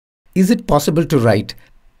Is it possible to write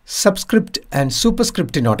subscript and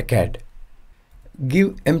superscript in AutoCAD?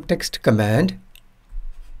 Give mtext command,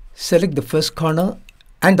 select the first corner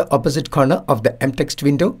and the opposite corner of the mtext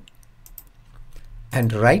window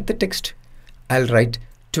and write the text. I'll write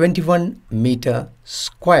 21 meter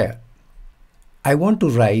square. I want to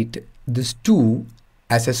write this 2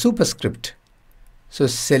 as a superscript. So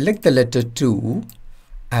select the letter 2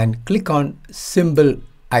 and click on symbol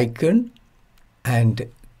icon and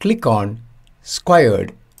click on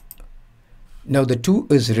squared. Now the 2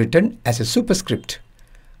 is written as a superscript.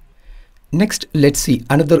 Next, let's see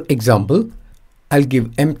another example. I'll give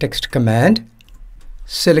mtext command,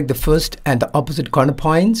 select the first and the opposite corner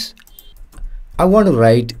points. I want to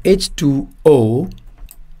write H2O.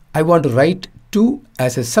 I want to write 2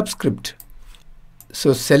 as a subscript.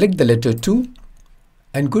 So select the letter 2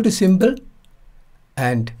 and go to symbol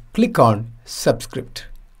and click on subscript.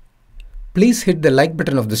 Please hit the like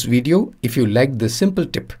button of this video if you liked this simple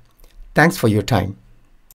tip. Thanks for your time.